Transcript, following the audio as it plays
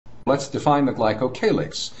Let's define the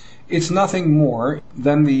glycocalyx. It's nothing more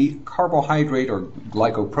than the carbohydrate or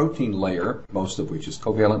glycoprotein layer, most of which is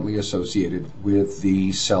covalently associated with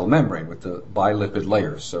the cell membrane, with the bilipid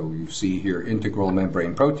layer. So you see here integral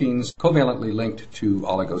membrane proteins covalently linked to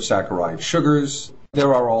oligosaccharide sugars.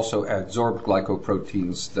 There are also adsorbed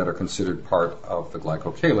glycoproteins that are considered part of the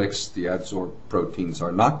glycocalyx. The adsorbed proteins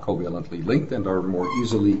are not covalently linked and are more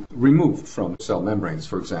easily removed from cell membranes,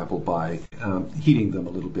 for example, by heating them a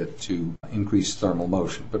little bit to increase thermal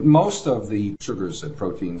motion. But most of the sugars and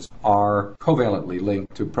proteins are covalently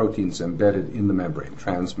linked to proteins embedded in the membrane,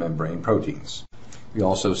 transmembrane proteins. We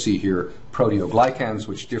also see here proteoglycans,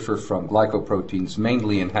 which differ from glycoproteins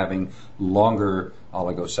mainly in having longer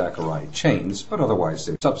oligosaccharide chains, but otherwise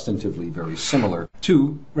they're substantively very similar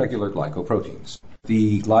to regular glycoproteins.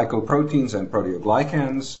 The glycoproteins and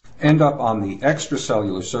proteoglycans end up on the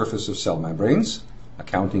extracellular surface of cell membranes,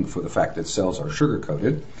 accounting for the fact that cells are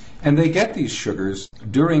sugar-coated, and they get these sugars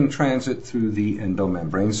during transit through the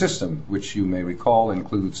endomembrane system, which you may recall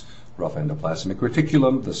includes rough endoplasmic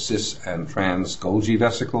reticulum, the cis and trans Golgi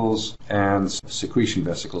vesicles, and secretion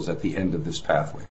vesicles at the end of this pathway.